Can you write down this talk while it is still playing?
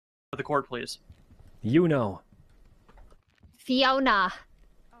the court, please. Yuno. Fiona.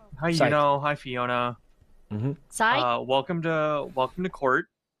 Hi, Psych. Yuno. Hi, Fiona. Psych. Welcome to court.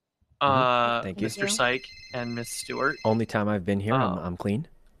 Thank you. Mr. Psych and Miss Stewart. Only time I've been here, I'm clean.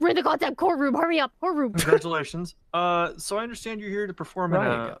 We're in the goddamn courtroom. Hurry up, courtroom. Congratulations. So I understand you're here to perform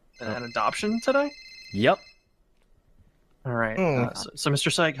an adoption today? Yep. All right. So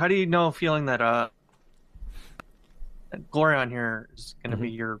Mr. Psych, how do you know feeling that that Glorion here is going to be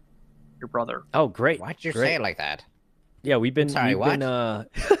your brother? Oh, great. Why'd you say it like that? Yeah, we've been. Sorry,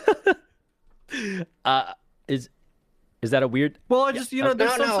 Is that a weird? Well, I just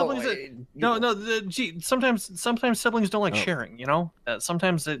there's some siblings that gee, sometimes siblings don't like sharing.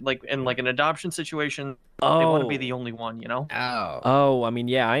 Sometimes like in like an adoption situation, they Oh. want to be the only one. Oh, I mean,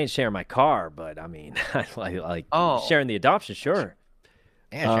 yeah, I ain't sharing my car, but I mean, I like sharing the adoption, sure.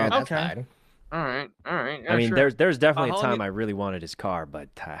 Yeah, sure, that's okay. fine. All right. I mean, sure. there's definitely a how time long I really wanted his car,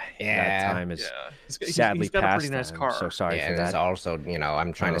 but that Yeah. time is He's sadly got a past. pretty nice I'm car. so sorry Yeah, for and it's that. also,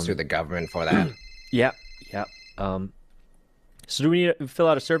 I'm trying to sue the government for that. Yep. So do we need to fill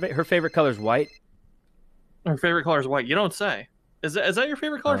out a survey? Her favorite color is white. Her favorite color is white. You don't say. Is that your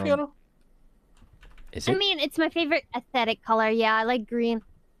favorite color, Fiona? Is it? I mean, it's my favorite aesthetic color. Yeah, I like green.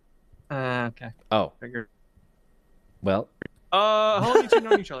 Okay. Oh. Figured. Well. How long have you two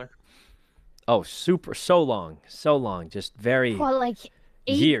known each other? Oh, so long, just very Well, like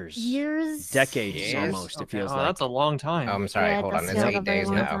 8 years, decades Years? almost. It feels like that's a long time. Oh, I'm sorry, Yeah, hold on. that's It's like a 8 very days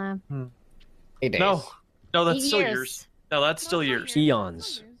long now. time. 8 days. No, that's 8 still years. years. No, that's still years.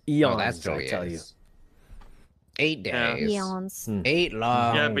 eons. Oh, that's still I tell you. years. 8 Yeah. days. Eons. 8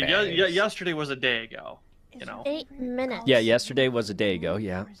 long Yeah, but days. yesterday was a day ago. 8 minutes. Yeah, yesterday was a day ago.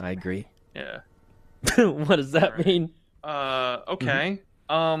 Yeah, I agree. Yeah. What does that Alright. mean? Okay.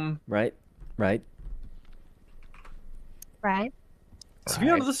 Right. Right. So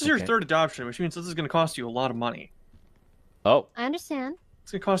Fiona, this is your okay. third adoption, which means this is going to cost you a lot of money. Oh, I understand.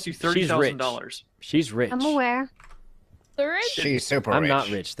 It's going to cost you $30,000. she's rich. I'm aware. She's super I'm rich. not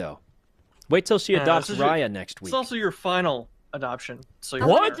rich though. Wait till she Yeah, adopts this is your- Raya next week. It's also your final adoption. So I you're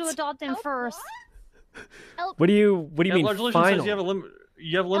wanted there. to adopt him first. What do you mean Large Legend final? says you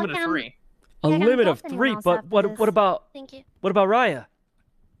have a limit of Okay, 3. A Yeah, I can limit of adopt 3, anyone else but after what this. about Thank you. Raya?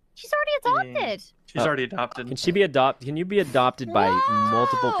 She's already adopted. She's already adopted. Can she be adopted? Can you be adopted by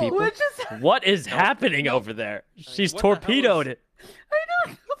multiple people? What is happening over there? She's What the hell torpedoed it.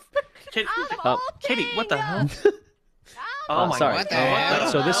 Kitty, I'm Kitty, what the hell? Oh, my sorry. What the God.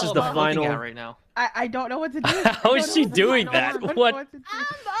 hell? So this hell is the am I looking final- at right now. I don't know what to do. How is she doing that? What?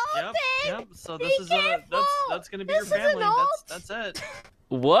 Yep. So this is that's gonna be your family. That's it.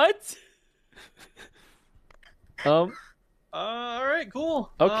 What? All right,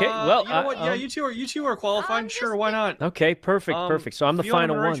 cool. Okay, well, you know what? Yeah, you two are qualified. Sure, why not? Okay, perfect. So I'm the Fiona, final I'm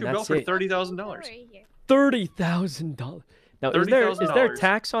gonna one. write you a bill That's for it. $30,000. $30,000. Now, is there $30,000.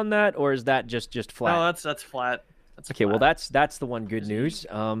 tax on that, or is that just flat? No, that's flat. That's Okay, well flat. that's the one good news.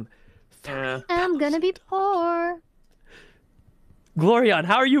 Yeah. I'm gonna be poor. Glorion,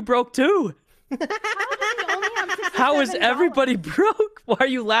 how are you broke too? How is everybody broke? Why are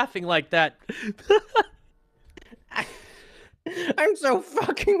you laughing like that? I'm so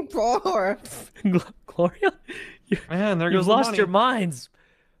fucking poor. Glorion, Man, there you've goes the lost money. your minds.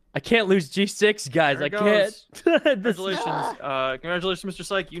 I can't lose G6, guys. There I it can't. Congratulations, congratulations, Mr.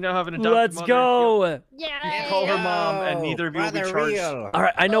 Psych. You now have an adopted Let's mother. go. You can call her mom, and neither of you will be Brother charged. real. All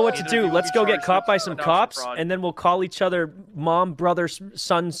right, I know what to Neither of do. you Let's will go be get charged caught by with some adoption cops, fraud. and then we'll call each other mom, brother,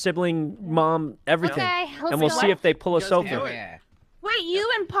 son, sibling, mom, everything. Okay, let's And we'll go. see if they pull You us guys can do over. it. Yeah. Wait, you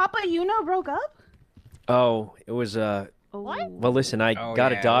and Papa Yuno broke up? Oh, it was What? well, listen, I Oh, got yeah, it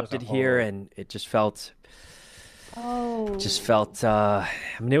was a adopted here, whole- and it just felt, Oh. I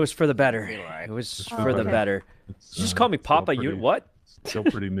mean, it was for the better. Feel right. It was It's for the okay. better. It's, You just call me still Papa. You pretty- what? Still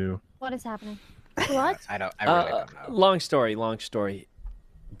pretty new. What is happening? What? I really don't know. Long story,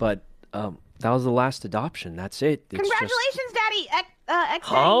 but that was the last adoption. That's it. It's Congratulations, Daddy. Ex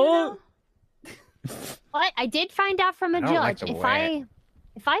Huh? What? I did find out from a I don't like judge. the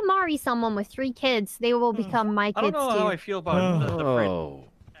If I marry someone with 3 kids, they will become my I kids don't know how I too. feel about the Oh,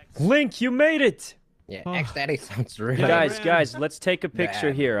 Link, you made it. Yeah, ex-daddy sounds really... Guys, let's take a picture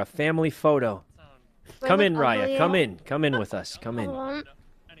Bad. here, a family photo. Do I Come look in, Raya. ugly? Come in with us. Come in.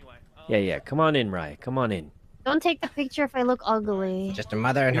 Anyway, Yeah. Come on in, Raya. Come on in. Don't take the picture if I look ugly. Just a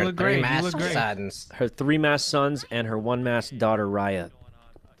mother and You her look 3 great, you masked look great. sons. Her 3 masked sons and her 1 masked daughter, Raya.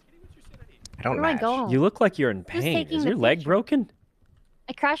 I don't Where do I match. go? You look like you're in Who's pain. taking Is the your leg picture? broken?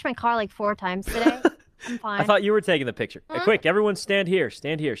 I crashed my car like 4 times today. I'm fine. I thought you were taking the picture. Quick, everyone stand here.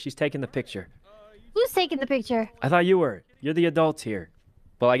 Stand here. She's taking the picture. Who's taking the picture? I thought you were. You're the adult here.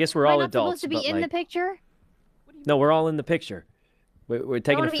 Well, I guess we're Am I all not adults. supposed to be but, in like... the picture? No, we're all in the picture. We're I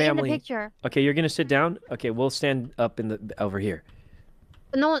taking want a to be in the family. picture. Okay, you're gonna sit down. Okay, we'll stand up in the over here.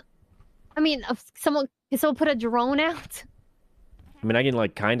 No one. I mean, if someone can someone put a drone out? I mean, I can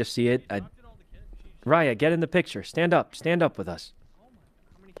like kind of see it. Raya, get in the picture. Stand up. Stand up with us.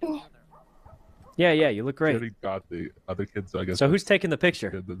 Yeah, you look She great. already got the other kids, so I guess. So who's taking the picture?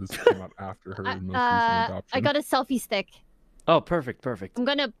 Good that this came out after her most recent adoption. I got a selfie stick. Oh, perfect. I'm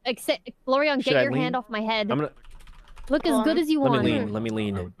gonna accept. Glorion, Should get I your lean? hand off my head. I'm gonna. Look as good as you Let want. me lean. Let me I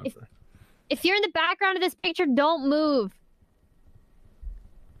lean. would definitely- If you're in the background of this picture, don't move.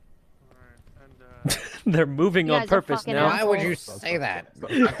 They're moving You on guys are purpose fucking now. Why would you assholes. say that?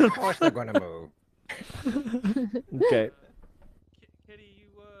 Of course they're gonna move. Okay. Kitty,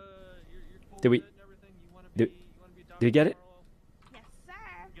 you're Did we- and everything. You wanna did- be, you wanna be Did we get it? Yes, sir.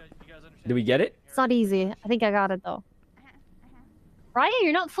 You guys understand? Did we get it? It's not easy. I think I got it though. Raya,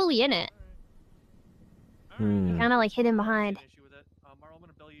 you're not fully in it. Hmm. Kind of like hidden behind. If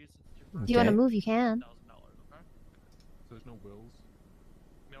you want to Okay. move, you can. So there's no wills.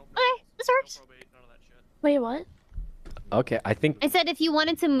 Okay, this works. Wait, what? Okay, I think. I said if you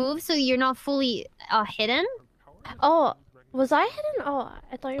wanted to move so you're not fully hidden. Oh, was I hidden? Oh,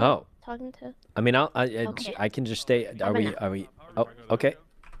 I thought you were Oh. talking to. I mean, Okay. I can just stay. Are we? Oh, okay.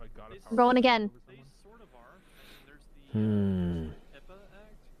 I'm going again. Hmm.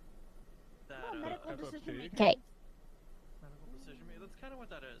 Medical decision making. Okay, That's kind of what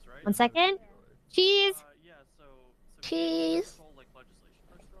that is, right? 1 second. Cheese. Yeah, so Cheese. like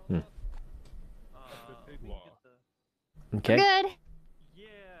legislation. Hmm. We can get the- Okay. Good. Yeah.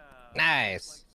 Nice.